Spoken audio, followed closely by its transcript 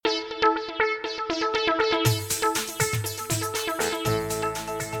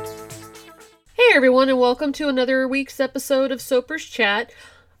Hey everyone, and welcome to another week's episode of Soper's Chat.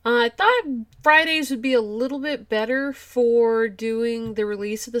 I thought Fridays would be a little bit better for doing the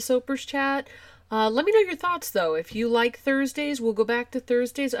release of the Soper's Chat. Let me know your thoughts though. If you like Thursdays, we'll go back to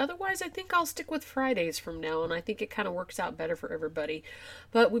Thursdays. Otherwise, I think I'll stick with Fridays from now on. I think it kind of works out better for everybody.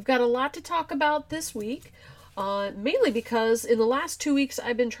 But we've got a lot to talk about this week. Mainly because in the last 2 weeks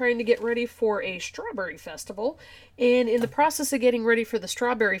I've been trying to get ready for a strawberry festival, and in the process of getting ready for the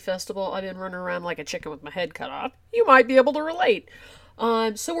strawberry festival, I've been running around like a chicken with my head cut off. You might be able to relate.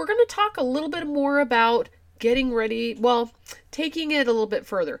 So we're going to talk a little bit more about getting ready, well, taking it a little bit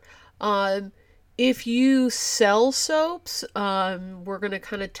further. If you sell soaps, we're going to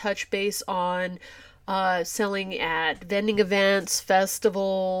kind of touch base on selling at vending events,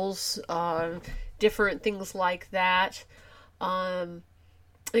 festivals, different things like that, and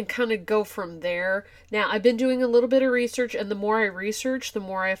kind of go from there. Now, I've been doing a little bit of research, and the more I research, the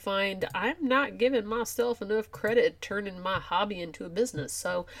more I find I'm not giving myself enough credit turning my hobby into a business.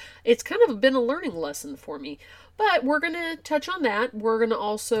 So it's kind of been a learning lesson for me. But we're going to touch on that. We're going to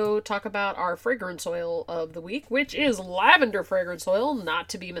also talk about our fragrance oil of the week, which is lavender fragrance oil, not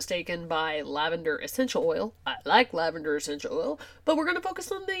to be mistaken by lavender essential oil. I like lavender essential oil, but we're going to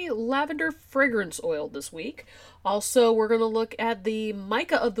focus on the lavender fragrance oil this week. Also, we're going to look at the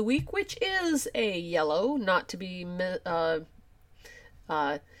mica of the week, which is a yellow, not to be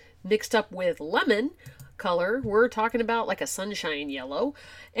mixed up with lemon color. We're talking about like a sunshine yellow.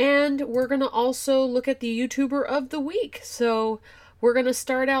 And we're going to also look at the YouTuber of the week. So we're going to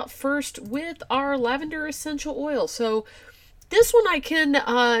start out first with our lavender essential oil. So this one I can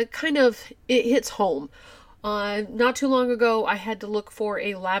it hits home. Not too long ago, I had to look for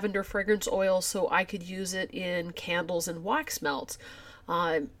a lavender fragrance oil so I could use it in candles and wax melts.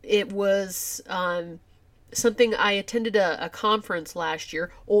 It was something I attended a conference last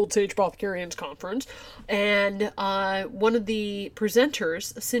year, Old Sage Apothecarians Conference, and one of the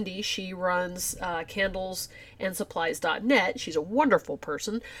presenters, Cindy, she runs candlesandSupplies.net. She's a wonderful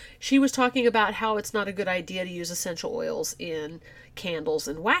person. She was talking about how it's not a good idea to use essential oils in candles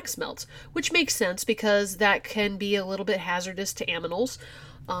and wax melts, which makes sense because that can be a little bit hazardous to aminals.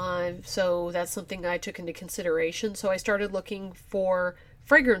 So that's something I took into consideration. So I started looking for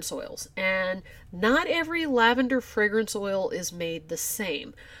fragrance oils, and not every lavender fragrance oil is made the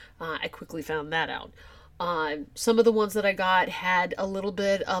same. I quickly found that out. Some of the ones that I got had a little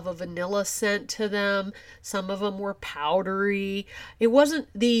bit of a vanilla scent to them. Some of them were powdery. It wasn't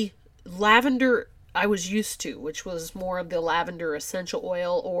the lavender I was used to, which was more of the lavender essential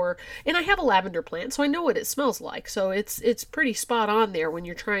oil, and I have a lavender plant, so I know what it smells like. So it's pretty spot on there when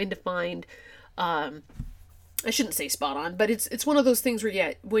you're trying to find, I shouldn't say spot on, but it's one of those things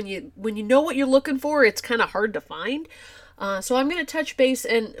where when you know what you're looking for, it's kind of hard to find. So I'm going to touch base,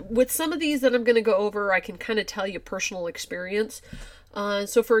 and with some of these that I'm going to go over, I can kind of tell you personal experience.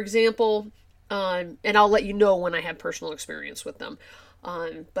 So for example, and I'll let you know when I have personal experience with them.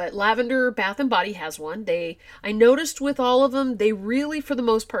 But Lavender Bath and Body has one. I noticed with all of them, they really, for the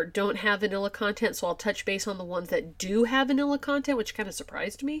most part, don't have vanilla content. So I'll touch base on the ones that do have vanilla content, which kind of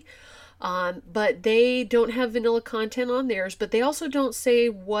surprised me. But they don't have vanilla content on theirs, but they also don't say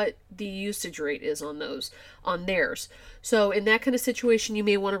what the usage rate is on theirs. So in that kind of situation, you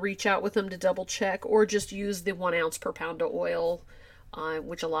may want to reach out with them to double check, or just use the 1 ounce per pound of oil,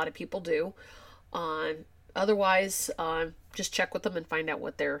 which a lot of people do. Otherwise, just check with them and find out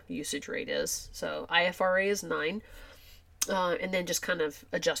what their usage rate is. So IFRA is 9, and then just kind of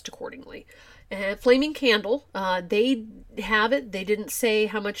adjust accordingly. And Flaming Candle, they have it. They didn't say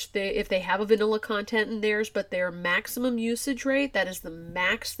how much if they have a vanilla content in theirs, but their maximum usage rate, that is the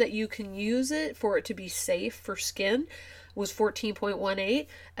max that you can use it for it to be safe for skin, was 14.18.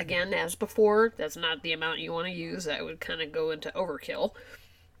 Again, as before, that's not the amount you want to use. That would kind of go into overkill.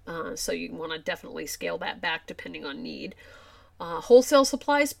 So you want to definitely scale that back depending on need. Wholesale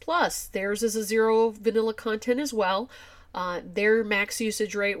Supplies Plus, theirs is a 0 vanilla content as well. Their max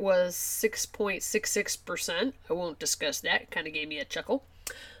usage rate was 6.66%. I won't discuss that. Kind of gave me a chuckle.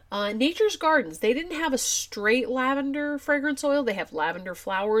 Nature's Gardens, they didn't have a straight lavender fragrance oil. They have lavender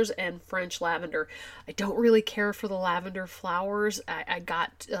flowers and French lavender. I don't really care for the lavender flowers. I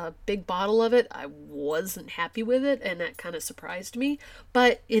got a big bottle of it. I wasn't happy with it, and that kind of surprised me.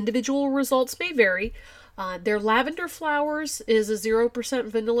 But individual results may vary. Their lavender flowers is a 0%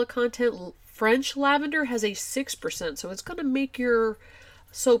 vanilla content. French lavender has a 6%, so it's going to make your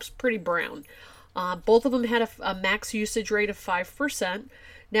soaps pretty brown. Both of them had a max usage rate of 5%.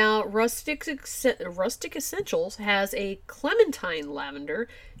 Now, Rustic Essentials has a clementine lavender,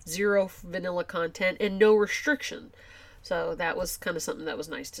 0 vanilla content, and no restriction. So that was kind of something that was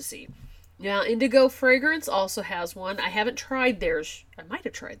nice to see. Now, Indigo Fragrance also has one. I haven't tried theirs. I might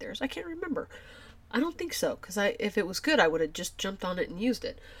have tried theirs. I can't remember. I don't think so, because if it was good, I would have just jumped on it and used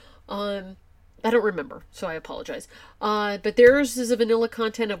it. I don't remember, so I apologize. But theirs is a vanilla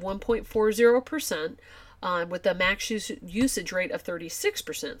content of 1.40%, with a max usage rate of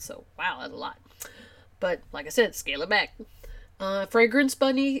 36%. So, wow, that's a lot. But, like I said, scale it back. Fragrance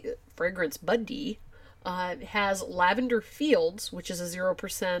Buddy has Lavender Fields, which is a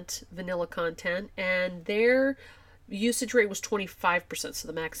 0% vanilla content, and their usage rate was 25%, so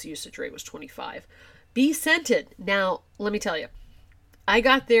the max usage rate was 25. Be Scented. Now, let me tell you, I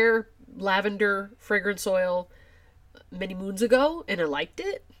got their lavender fragrance oil many moons ago, and I liked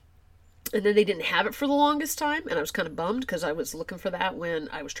it. And then they didn't have it for the longest time, and I was kind of bummed because I was looking for that when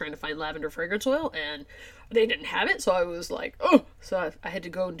I was trying to find lavender fragrance oil, and they didn't have it, so I was like, oh, so I had to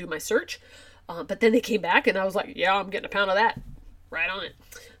go and do my search. But then they came back, and I was like, yeah, I'm getting a pound of that. Right on it.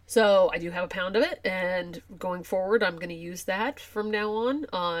 So I do have a pound of it, and going forward, I'm going to use that from now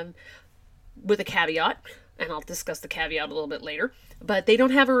on, with a caveat, and I'll discuss the caveat a little bit later. But they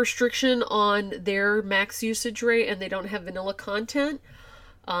don't have a restriction on their max usage rate, and they don't have vanilla content.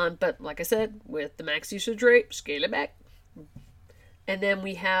 But like I said, with the max usage rate, scale it back. And then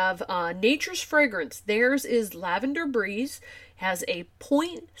we have Nature's Fragrance. Theirs is Lavender Breeze, has a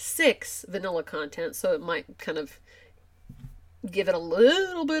 0.6 vanilla content, so it might kind of give it a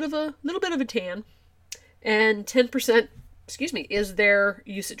little bit of a tan. And 10%, is their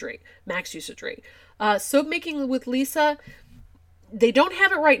usage rate, max usage rate. Soap Making with Lisa, they don't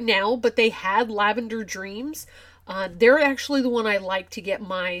have it right now, but they had Lavender Dreams. They're actually the one I like to get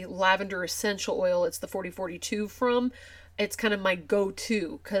my lavender essential oil. It's the 4042 from. It's kind of my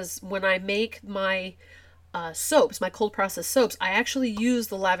go-to, because when I make my soaps, my cold process soaps, I actually use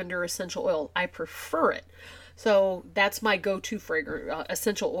the lavender essential oil. I prefer it. So that's my go-to fragrance,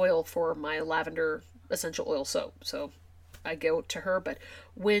 essential oil for my lavender essential oil soap. So I go to her. But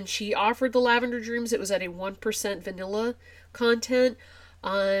when she offered the Lavender Dreams, it was at a 1% vanilla content.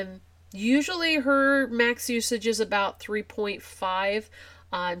 Usually her max usage is about 3.5.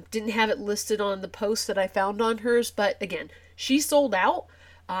 Didn't have it listed on the post that I found on hers, but again, she sold out.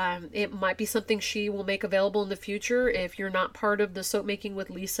 It might be something she will make available in the future. If you're not part of the Soap Making with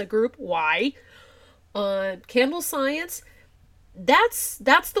Lisa group, why? Candle Science, that's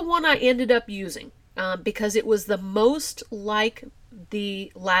the one I ended up using, because it was the most like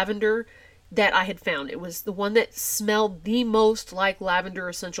the lavender that I had found. It was the one that smelled the most like lavender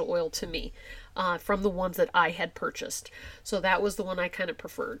essential oil to me, from the ones that I had purchased. So that was the one I kind of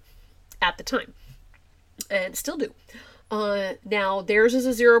preferred at the time, and still do. Now theirs is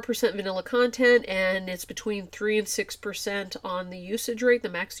a 0% vanilla content, and it's between 3 and 6% on the usage rate, the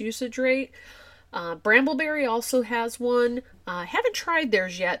max usage rate. Brambleberry also has one. Haven't tried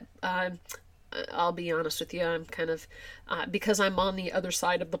theirs yet. I'll be honest with you, I'm kind of, because I'm on the other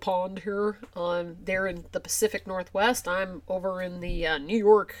side of the pond here, they're in the Pacific Northwest, I'm over in the New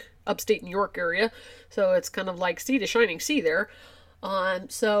York, upstate New York area, so it's kind of like sea to shining sea there.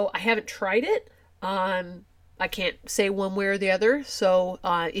 So I haven't tried it. I can't say one way or the other, so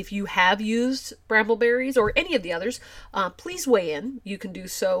if you have used Brambleberries or any of the others, please weigh in. You can do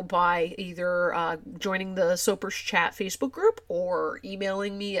so by either joining the Soapers Chat Facebook group or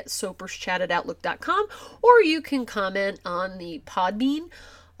emailing me at soaperschat@outlook.com, or you can comment on the Podbean.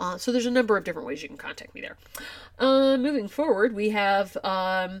 So there's a number of different ways you can contact me there. Moving forward, we have...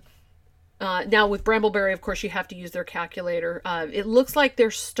 now with Brambleberry, of course, you have to use their calculator. It looks like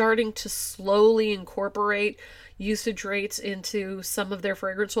they're starting to slowly incorporate usage rates into some of their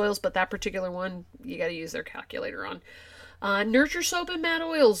fragrance oils, but that particular one, you got to use their calculator on. Nurture Soap and Matte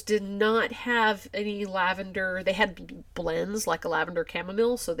Oils did not have any lavender. They had blends like a lavender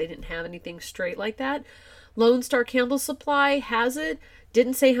chamomile, so they didn't have anything straight like that. Lone Star Candle Supply has it.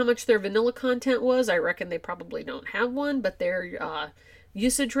 Didn't say how much their vanilla content was. I reckon they probably don't have one, but their...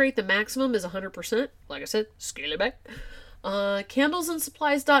 usage rate, the maximum is 100%. Like I said, scale it back.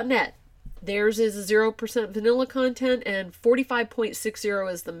 CandlesandSupplies.net. Theirs is a 0% vanilla content, and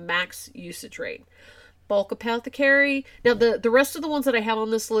 45.60 is the max usage rate. Bulk Apothecary. Now, the rest of the ones that I have on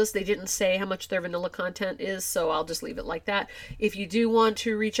this list, they didn't say how much their vanilla content is, so I'll just leave it like that. If you do want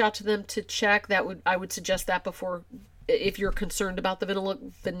to reach out to them to check, I would suggest that before, if you're concerned about the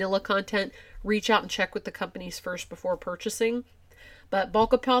vanilla content, reach out and check with the companies first before purchasing. But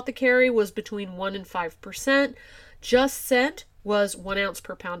Bulk Apothecary was between 1 and 5%. Just Scent was 1 ounce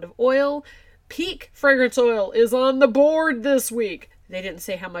per pound of oil. Peak Fragrance Oil is on the board this week. They didn't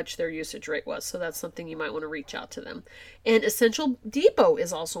say how much their usage rate was, so that's something you might want to reach out to them. And Essential Depot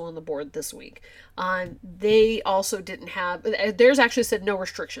is also on the board this week. They also didn't have, theirs actually said no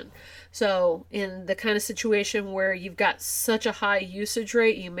restriction. So in the kind of situation where you've got such a high usage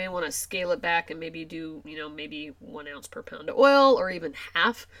rate, you may want to scale it back and maybe do, maybe 1 ounce per pound of oil, or even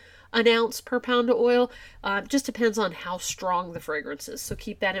half an ounce per pound of oil. Just depends on how strong the fragrance is. So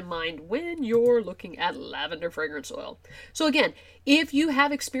keep that in mind when you're looking at lavender fragrance oil. So again, if you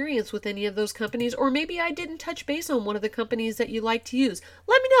have experience with any of those companies, or maybe I didn't touch base on one of the companies that you like to use,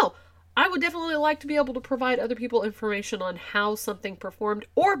 let me know. I would definitely like to be able to provide other people information on how something performed,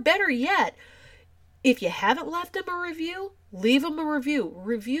 or better yet, if you haven't left them a review, leave them a review.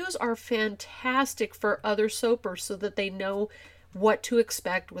 Reviews are fantastic for other soapers so that they know what to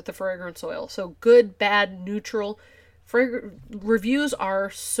expect with the fragrance oil. So good, bad, neutral. Reviews are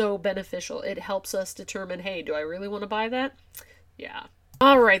so beneficial. It helps us determine, hey, do I really want to buy that? Yeah.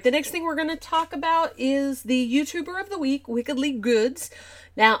 All right, the next thing we're going to talk about is the YouTuber of the week, Wickedly Goods.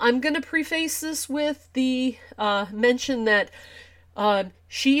 Now, I'm going to preface this with the mention that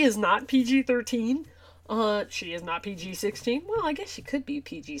she is not PG-13. She is not PG-16. Well, I guess she could be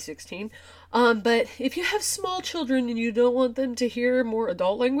PG-16. But if you have small children and you don't want them to hear more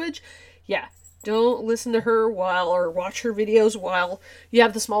adult language, yeah, don't listen to her or watch her videos while you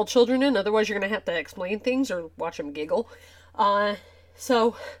have the small children in. Otherwise, you're going to have to explain things or watch them giggle.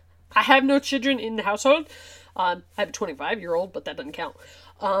 So I have no children in the household. I have a 25-year-old, but that doesn't count.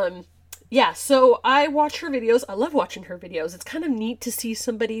 Yeah, so I watch her videos. I love watching her videos. It's kind of neat to see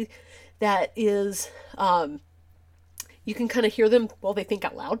somebody that is, you can kind of hear them while they think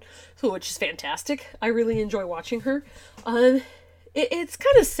out loud, so which is fantastic. I really enjoy watching her. It's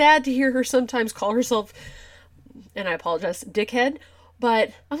kind of sad to hear her sometimes call herself, and I apologize, dickhead,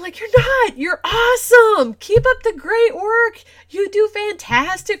 but I'm like, you're not! You're awesome! Keep up the great work! You do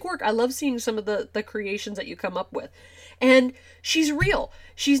fantastic work! I love seeing some of the creations that you come up with. And she's real.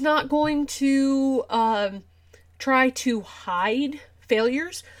 She's not going to try to hide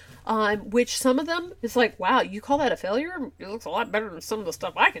failures. Which some of them, it's like, wow, you call that a failure? It looks a lot better than some of the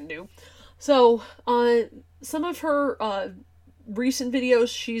stuff I can do. So, some of her recent videos,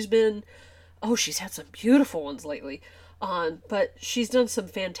 she's had some beautiful ones lately. But she's done some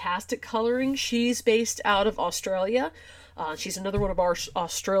fantastic coloring. She's based out of Australia. She's another one of our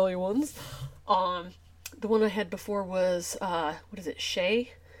Australia ones. The one I had before was, what is it, Shea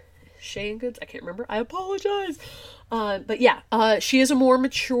and Goods? I can't remember. I apologize. But yeah, she is a more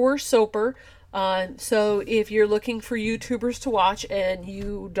mature soaper. So if you're looking for YouTubers to watch and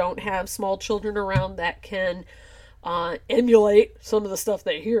you don't have small children around that can emulate some of the stuff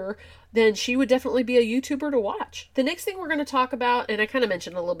they hear, then she would definitely be a YouTuber to watch. The next thing we're going to talk about, and I kind of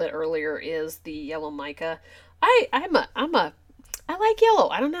mentioned a little bit earlier, is the yellow mica. I like yellow.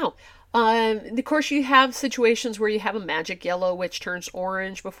 I don't know. Of course, you have situations where you have a magic yellow, which turns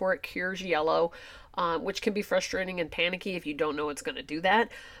orange before it cures yellow, which can be frustrating and panicky if you don't know it's going to do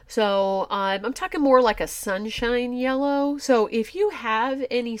that. So I'm talking more like a sunshine yellow. So if you have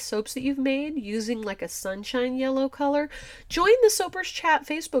any soaps that you've made using like a sunshine yellow color, join the Soapers Chat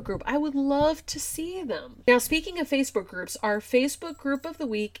Facebook group. I would love to see them. Now, speaking of Facebook groups, our Facebook group of the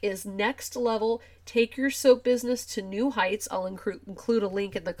week is Next Level Take Your Soap Business to New Heights. I'll include a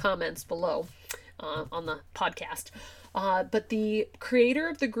link in the comments below on the podcast. But the creator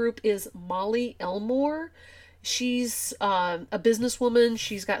of the group is Molly Elmore. She's a businesswoman.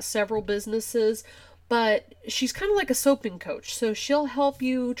 She's got several businesses, but she's kind of like a soaping coach. So she'll help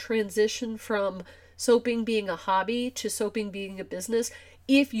you transition from soaping being a hobby to soaping being a business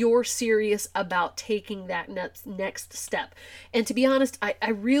if you're serious about taking that next step. And to be honest, I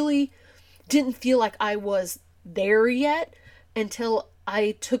really didn't feel like I was there yet until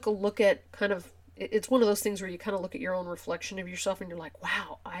I took a look at kind of, it's one of those things where you kind of look at your own reflection of yourself and you're like,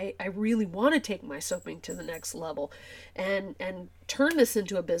 wow, I really want to take my soaping to the next level and turn this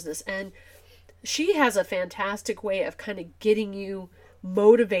into a business. And she has a fantastic way of kind of getting you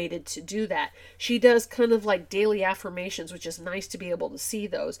motivated to do that. She does kind of like daily affirmations, which is nice to be able to see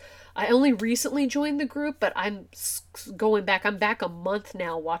those. I only recently joined the group, but I'm going back. I'm back a month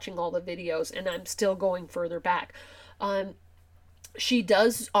now watching all the videos, and I'm still going further back. She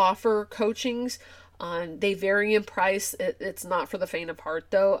does offer coachings. They vary in price. It's not for the faint of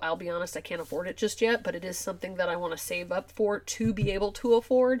heart, though. I'll be honest, I can't afford it just yet, but it is something that I want to save up for to be able to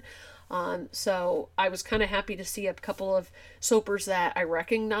afford. So I was kind of happy to see a couple of soapers that I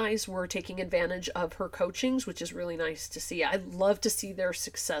recognized were taking advantage of her coachings, which is really nice to see. I love to see their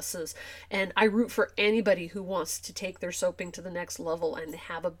successes, and I root for anybody who wants to take their soaping to the next level and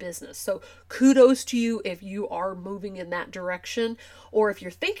have a business. So kudos to you if you are moving in that direction, or if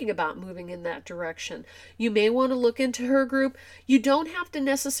you're thinking about moving in that direction. You may want to look into her group. You don't have to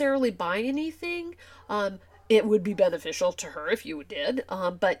necessarily buy anything. It would be beneficial to her if you did,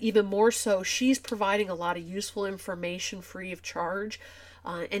 but even more so, she's providing a lot of useful information free of charge.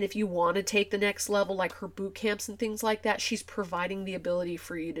 And if you want to take the next level, like her boot camps and things like that, she's providing the ability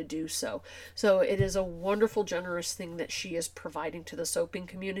for you to do so. So it is a wonderful, generous thing that she is providing to the soaping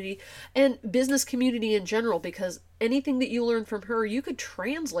community and business community in general, because anything that you learn from her, you could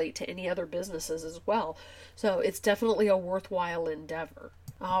translate to any other businesses as well. So it's definitely a worthwhile endeavor.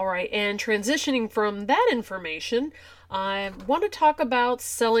 All right, and transitioning from that information, I want to talk about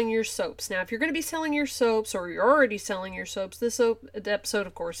selling your soaps. Now, if you're going to be selling your soaps, or you're already selling your soaps, this episode,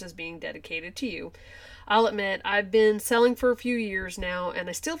 of course, is being dedicated to you. I'll admit, I've been selling for a few years now, and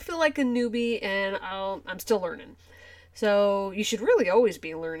I still feel like a newbie, and I'm still learning. So you should really always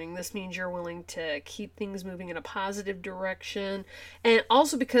be learning. This means you're willing to keep things moving in a positive direction. And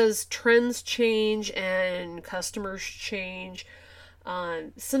also because trends change and customers change.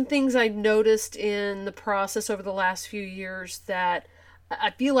 Some things I've noticed in the process over the last few years that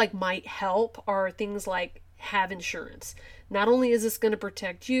I feel like might help are things like have insurance. Not only is this going to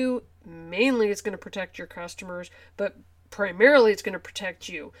protect you, mainly it's going to protect your customers, but primarily it's going to protect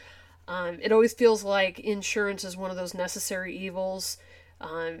you. It always feels like insurance is one of those necessary evils.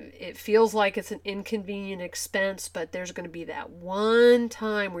 It feels like it's an inconvenient expense, but there's going to be that one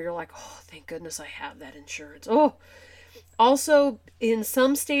time where you're like, oh, thank goodness I have that insurance. Oh, also, in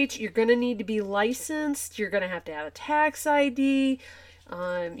some states, you're going to need to be licensed. You're going to have a tax ID.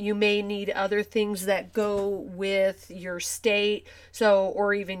 You may need other things that go with your state,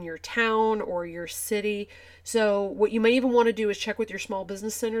 or even your town or your city. So what you may even want to do is check with your small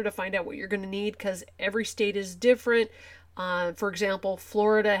business center to find out what you're going to need, because every state is different. For example,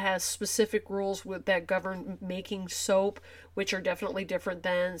 Florida has specific rules that govern making soap, which are definitely different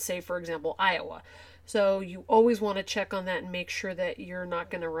than, say, for example, Iowa. So you always want to check on that and make sure that you're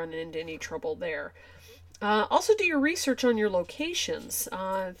not going to run into any trouble there. Also do your research on your locations.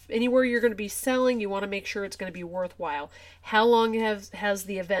 Anywhere you're going to be selling, you want to make sure it's going to be worthwhile. How long has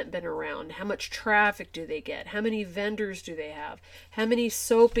the event been around? How much traffic do they get? How many vendors do they have? How many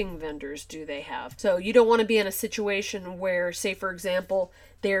soaping vendors do they have? So you don't want to be in a situation where, say for example,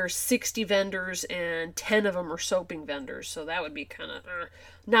 there's 60 vendors and 10 of them are soaping vendors. So that would be kind of,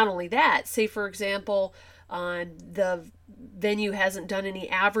 not only that, say for example, the venue hasn't done any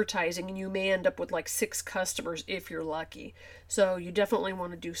advertising and you may end up with like 6 customers if you're lucky. So you definitely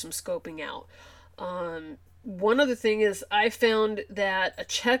want to do some scoping out. One other thing is I found that a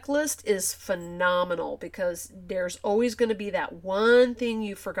checklist is phenomenal, because there's always going to be that one thing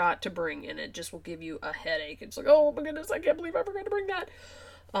you forgot to bring, and it just will give you a headache. It's like, oh my goodness, I can't believe I forgot to bring that.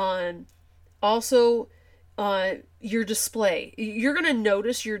 Also, your display. You're going to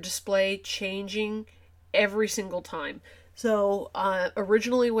notice your display changing every single time. So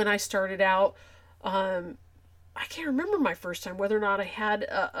originally when I started out, I can't remember my first time whether or not I had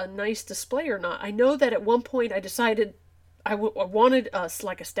a nice display or not. I know that at one point I decided I wanted a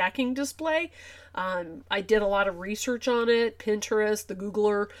stacking display. I did a lot of research on it, Pinterest, the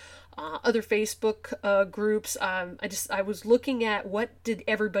Googler, other Facebook groups. I was looking at what did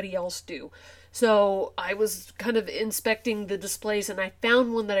everybody else do. So I was kind of inspecting the displays, and I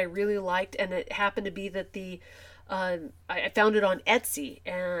found one that I really liked, and it happened to be that I found it on Etsy,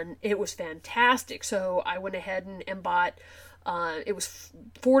 and it was fantastic. So I went ahead and bought. It was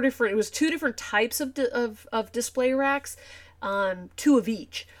 2 different types of display racks, 2 of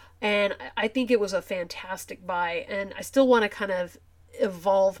each, and I think it was a fantastic buy. And I still want to kind of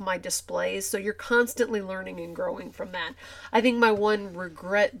evolve my displays, so you're constantly learning and growing from that. I think my one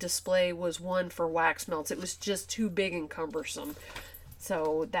regret display was one for wax melts. It was just too big and cumbersome.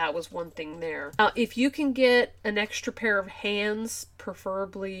 So that was one thing there. Now, if you can get an extra pair of hands,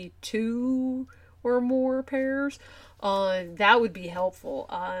 preferably 2 or more pairs, that would be helpful.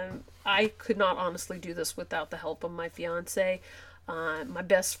 I could not honestly do this without the help of my fiance. My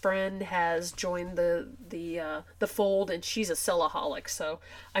best friend has joined the fold, and she's a sellaholic, so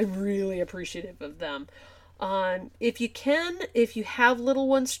I'm really appreciative of them. If you have little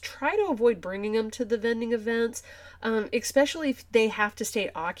ones, try to avoid bringing them to the vending events, especially if they have to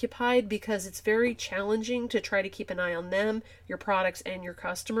stay occupied, because it's very challenging to try to keep an eye on them, your products, and your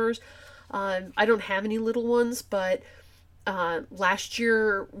customers. I don't have any little ones, but Last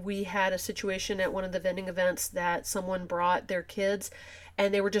year, we had a situation at one of the vending events that someone brought their kids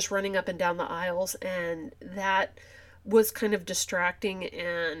and they were just running up and down the aisles, and that was kind of distracting.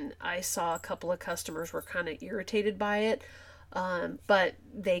 And I saw a couple of customers were kind of irritated by it. But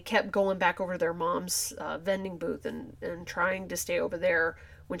they kept going back over to their mom's vending booth and trying to stay over there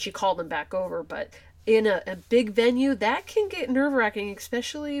when she called them back over. But in a big venue, that can get nerve wracking,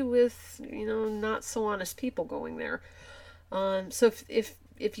 especially with, not so honest people going there. So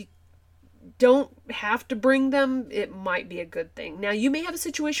if you don't have to bring them, it might be a good thing. Now, you may have a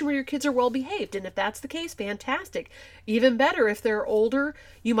situation where your kids are well behaved, and if that's the case, fantastic. Even better, if they're older,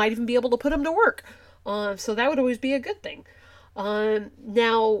 you might even be able to put them to work. So that would always be a good thing.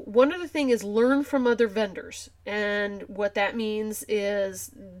 Now, one other thing is learn from other vendors. And what that means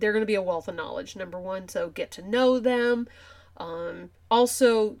is they're going to be a wealth of knowledge, number one. So get to know them.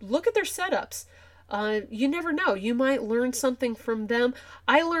 Also, look at their setups. You never know. You might learn something from them.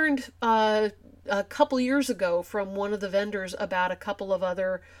 I learned a couple years ago from one of the vendors about a couple of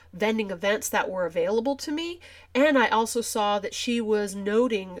other vending events that were available to me. And I also saw that she was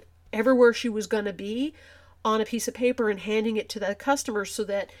noting everywhere she was going to be on a piece of paper and handing it to the customers so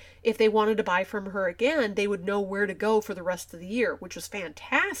that if they wanted to buy from her again, they would know where to go for the rest of the year, which was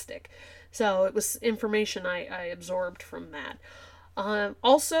fantastic. So it was information I absorbed from that.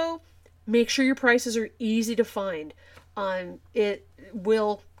 Also, make sure your prices are easy to find. It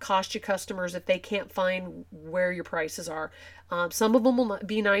will cost you customers if they can't find where your prices are. Some of them will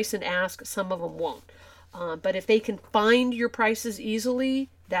be nice and ask, some of them won't. But if they can find your prices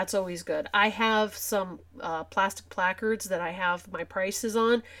easily, that's always good. I have some plastic placards that I have my prices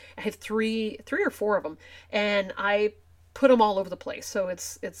on. I have three or four of them, and I put them all over the place. So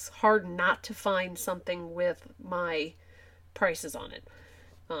it's hard not to find something with my prices on it.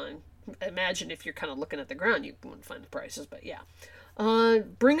 Imagine if you're kind of looking at the ground, you wouldn't find the prices, but yeah.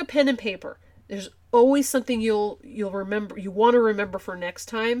 Bring a pen and paper. There's always something you'll remember. You want to remember for next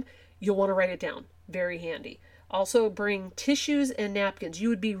time. You'll want to write it down. Very handy. Also, bring tissues and napkins. You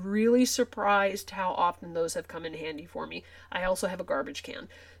would be really surprised how often those have come in handy for me. I also have a garbage can.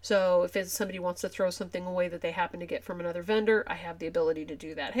 So if somebody wants to throw something away that they happen to get from another vendor, I have the ability to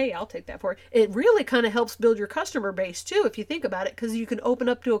do that. Hey, I'll take that for you. It really kind of helps build your customer base too, if you think about it, because you can open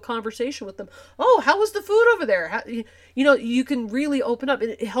up to a conversation with them. Oh, how was the food over there? You can really open up.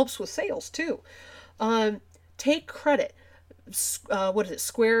 It helps with sales too. Take credit. What is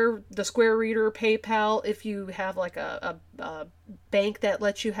it? The Square Reader, PayPal, if you have like a bank that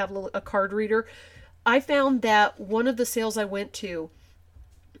lets you have a card reader. I found that one of the sales I went to,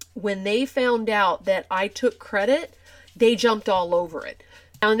 when they found out that I took credit, they jumped all over it.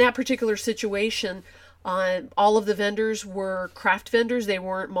 Now, in that particular situation, all of the vendors were craft vendors. They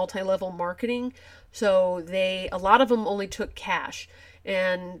weren't multi-level marketing. So a lot of them only took cash.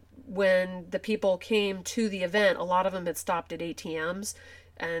 And when the people came to the event, a lot of them had stopped at ATMs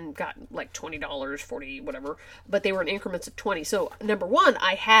and got like $20, $40, whatever, but they were in increments of 20. So number one,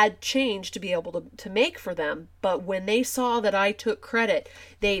 I had change to be able to make for them. But when they saw that I took credit,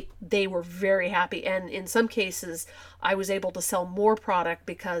 they were very happy. And in some cases, I was able to sell more product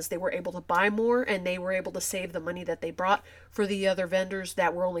because they were able to buy more and they were able to save the money that they brought for the other vendors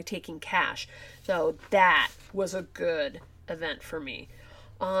that were only taking cash. So that was a good event for me.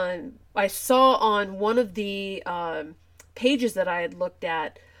 I saw on one of the pages that I had looked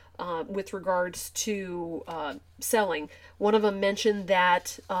at with regards to selling, one of them mentioned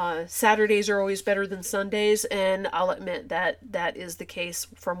that Saturdays are always better than Sundays, and I'll admit that that is the case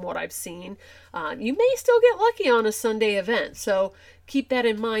from what I've seen. You may still get lucky on a Sunday event, so keep that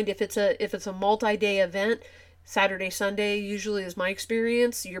in mind. If it's a multi-day event, Saturday, Sunday usually is my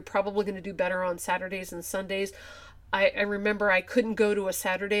experience. You're probably going to do better on Saturdays and Sundays. I remember I couldn't go to a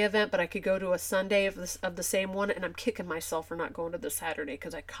Saturday event, but I could go to a Sunday of the same one, and I'm kicking myself for not going to the Saturday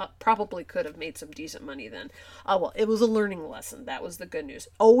because I probably could have made some decent money then. Well, it was a learning lesson. That was the good news.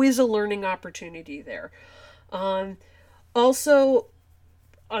 Always a learning opportunity there. Also,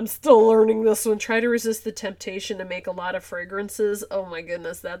 I'm still learning this one. Try to resist the temptation to make a lot of fragrances. Oh my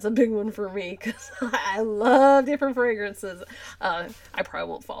goodness, that's a big one for me because I love different fragrances. I probably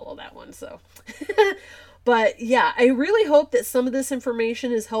won't follow that one, so... But yeah, I really hope that some of this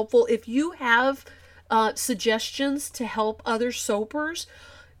information is helpful. If you have suggestions to help other soapers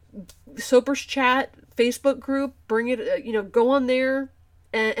chat, Facebook group, bring it, go on there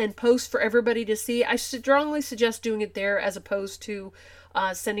and post for everybody to see. I strongly suggest doing it there as opposed to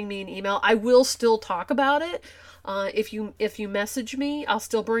sending me an email. I will still talk about it. If you message me, I'll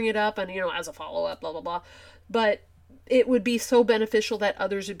still bring it up and, as a follow-up, blah, blah, blah. But it would be so beneficial that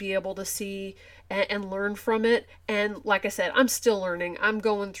others would be able to see and learn from it. And like I said, I'm still learning. I'm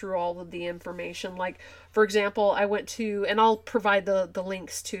going through all of the information. Like, for example, I went to, and I'll provide the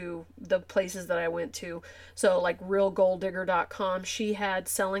links to the places that I went to. So like realgolddigger.com, she had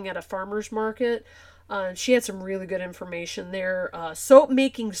selling at a farmer's market. She had some really good information there. Soap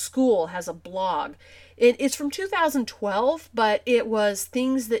Making School has a blog. It's from 2012, but it was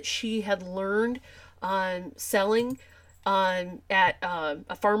things that she had learned selling at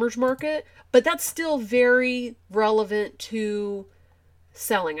a farmer's market. But that's still very relevant to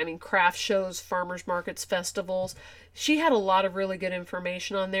selling. I mean, craft shows, farmers markets, festivals. She had a lot of really good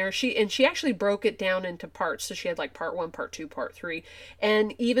information on there. She actually broke it down into parts. So she had like part 1, part 2, part 3.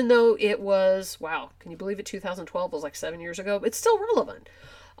 And even though it was, wow, can you believe it? 2012 was like 7 years ago. It's still relevant.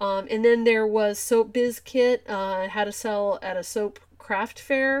 And then there was Soap Biz Kit, how to sell at a soap craft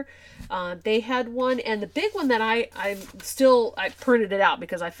fair. They had one, and the big one that I printed it out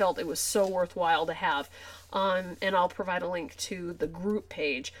because I felt it was so worthwhile to have. And I'll provide a link to the group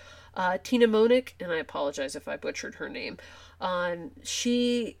page. Tina Monick, and I apologize if I butchered her name.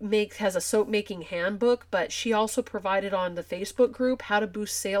 She has a soap making handbook, but she also provided on the Facebook group how to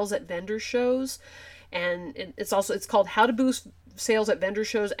boost sales at vendor shows, and it's called How to Boost Sales at Vendor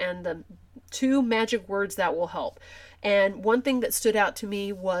Shows and the 2 magic words that will help. And one thing that stood out to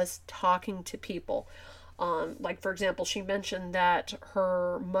me was talking to people. Like, for example, she mentioned that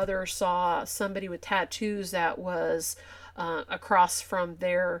her mother saw somebody with tattoos that was across from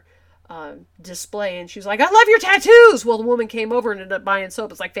their display, and she was like, "I love your tattoos!" Well, the woman came over and ended up buying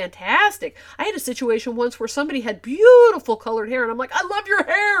soap. It's like, fantastic. I had a situation once where somebody had beautiful colored hair, and I'm like, "I love your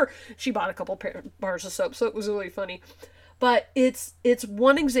hair!" She bought a couple bars of soap, so it was really funny. But it's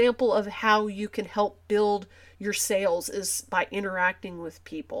one example of how you can help build your sales is by interacting with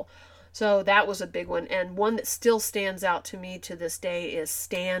people. So that was a big one. And one that still stands out to me to this day is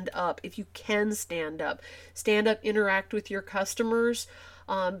stand up. If you can stand up, interact with your customers.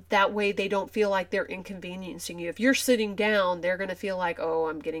 That way they don't feel like they're inconveniencing you. If you're sitting down, they're going to feel like, oh,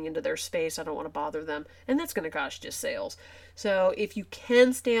 I'm getting into their space. I don't want to bother them. And that's going to cost you sales. So if you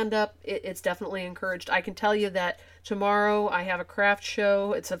can stand up, it's definitely encouraged. I can tell you that tomorrow I have a craft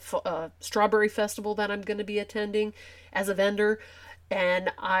show. It's a strawberry festival that I'm going to be attending as a vendor.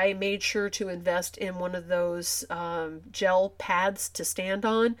 And I made sure to invest in one of those gel pads to stand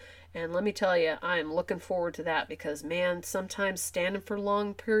on. And let me tell you, I'm looking forward to that because, man, sometimes standing for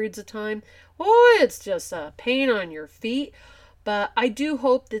long periods of time, oh, it's just a pain on your feet. But I do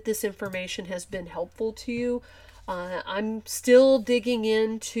hope that this information has been helpful to you. I'm still digging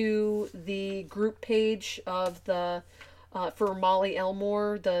into the group page of the for Molly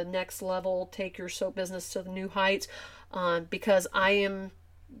Elmore, the Next Level, Take Your Soap Business to the New Heights, because I am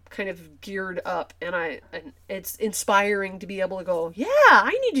kind of geared up, and it's inspiring to be able to go, yeah,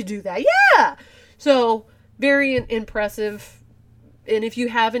 I need to do that. Yeah. So very impressive. And if you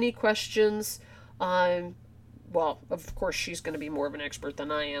have any questions, well, of course she's going to be more of an expert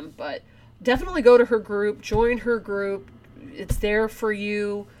than I am, but definitely go to her group, join her group. It's there for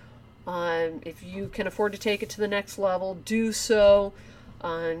you. If you can afford to take it to the next level, do so.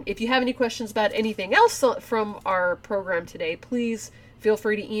 If you have any questions about anything else from our program today, please feel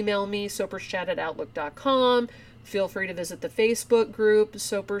free to email me, soaperschat@outlook.com. Feel free to visit the Facebook group,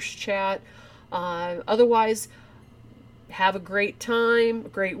 Soapers Chat. Otherwise, have a great time, a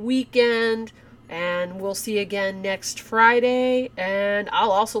great weekend, and we'll see you again next Friday. And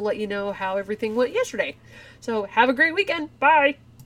I'll also let you know how everything went yesterday. So have a great weekend. Bye.